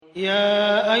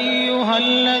يا أيها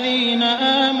الذين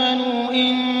آمنوا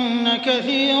إن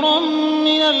كثيرا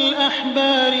من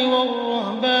الأحبار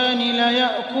والرهبان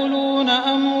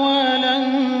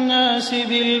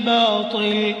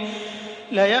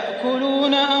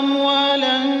ليأكلون أموال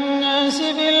الناس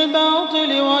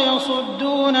بالباطل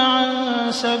ويصدون عن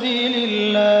سبيل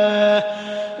الله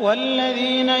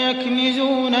والذين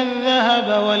يكنزون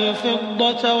الذهب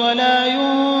والفضة ولا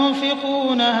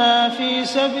ينفقونها في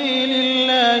سبيل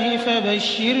الله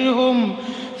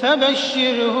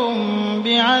فبشرهم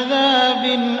بعذاب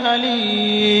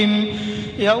أليم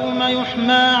يوم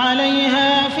يحمى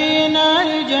عليها في نار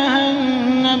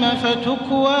جهنم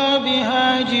فتكوى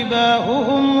بها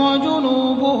جباههم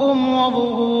وجنوبهم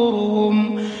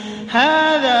وظهورهم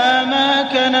هذا ما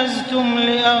كنزتم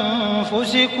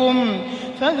لأنفسكم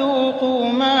فذوقوا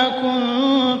ما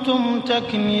كنتم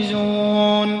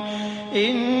تكنزون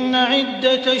إن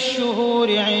عدة الشهور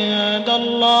عند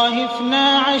الله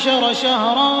 12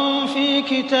 شهرا في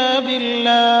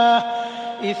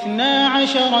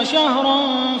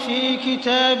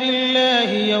كتاب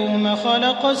الله يوم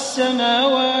خلق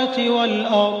السماوات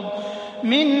والأرض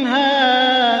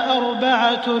منها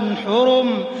 4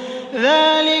 حرم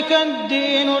ذلك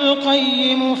الدين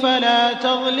القيم فلا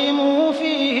تظلموا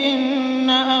فيهن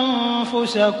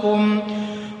أنفسكم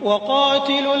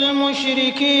وقاتلوا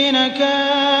المشركين كافة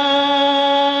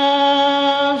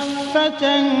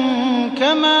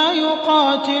كما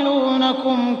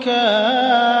يقاتلونكم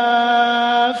كافة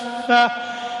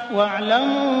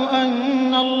واعلموا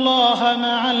أن الله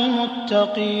مع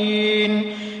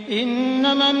المتقين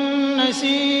إنما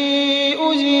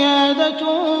النسيء زيادة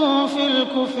في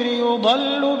الكفر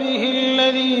يضل به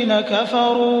الذين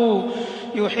كفروا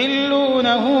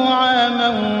يحلونه عاما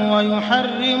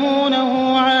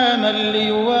ويحرمونه عاما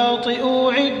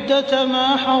ليواطئوا عدة ما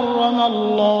حرم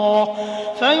الله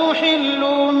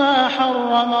فيحلوا ما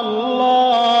حرم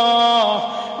الله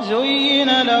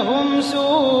زين لهم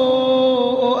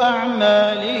سوء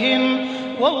أعمالهم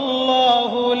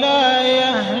والله لا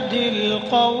يهدي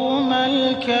القوم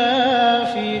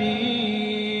الكافرين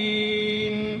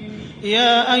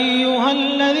يا أيها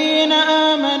الذين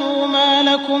آمنوا ما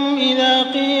لكم إذا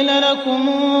قيل لكم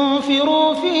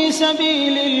انفروا في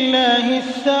سبيل الله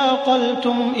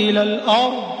اثاقلتم إلى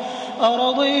الأرض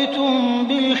أرضيتم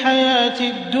بالحياة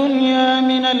الدنيا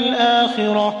من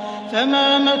الآخرة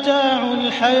فما متاع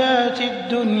الحياة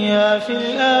الدنيا في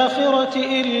الآخرة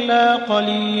إلا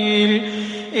قليل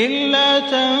إلا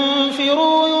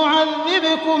تنفروا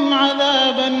يعذبكم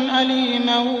عذابا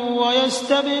أليما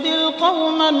ويستبدل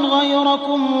قوما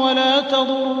غيركم ولا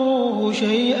تضروه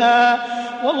شيئا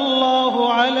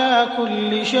والله على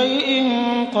كل شيء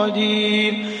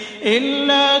قدير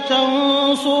إلا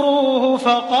تنصروه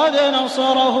فقد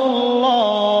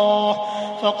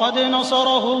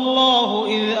نصره الله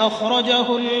إذ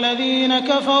أخرجه الذين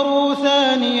كفروا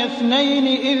ثاني اثنين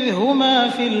إذ هما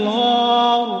في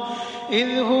الغار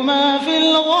إذ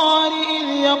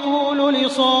يقول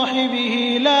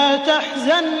لصاحبه لا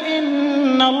تحزن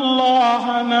إن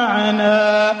الله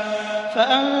معنا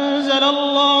فأنزل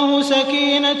الله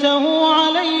سكينته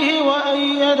عليه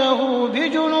وأيده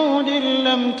بجنود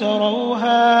لم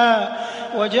تروها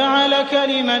وجعل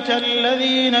كلمة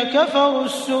الذين كفروا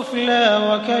السفلى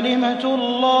وكلمة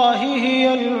الله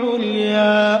هي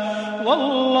العليا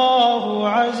والله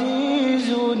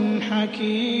عزيز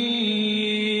حكيم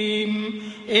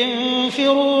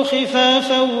انفروا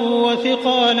خفافا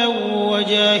وثقالا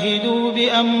وجاهدوا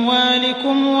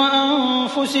بأموالكم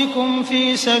وأنفسكم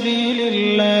في سبيل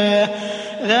الله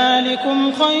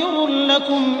ذلكم خير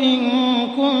لكم إن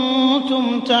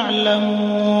كنتم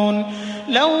تعلمون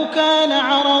لو كان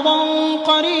عرضا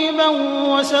قريبا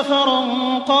وسفرا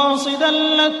قاصدا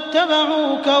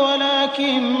لاتبعوك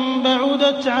ولكن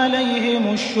بعدت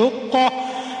عليهم الشقة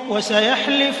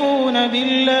وسيحلفون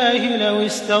بالله لو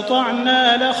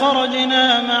استطعنا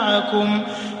لخرجنا معكم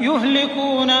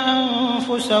يهلكون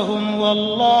أنفسهم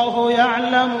والله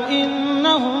يعلم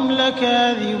إنهم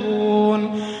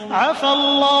لكاذبون عفى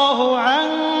الله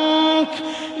عنك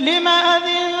لم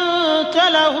أذنت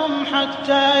لهم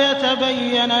حتى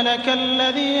يتبين لك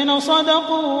الذين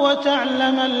صدقوا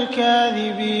وتعلم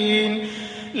الكاذبين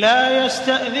لا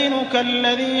يستأذنك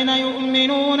الذين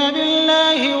يؤمنون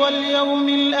بالله واليوم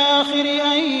الآخر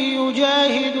أن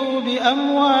يجاهدوا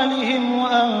بأموالهم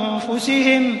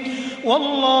وأنفسهم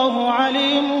والله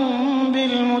عليم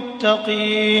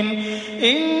بالمتقين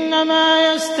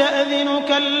إنما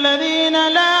يستأذنك الذين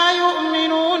لا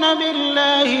يؤمنون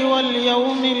بالله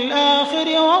واليوم الآخر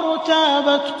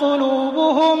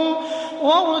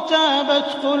وارتابت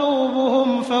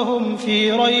قلوبهم فهم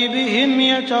في ريبهم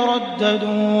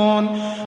يترددون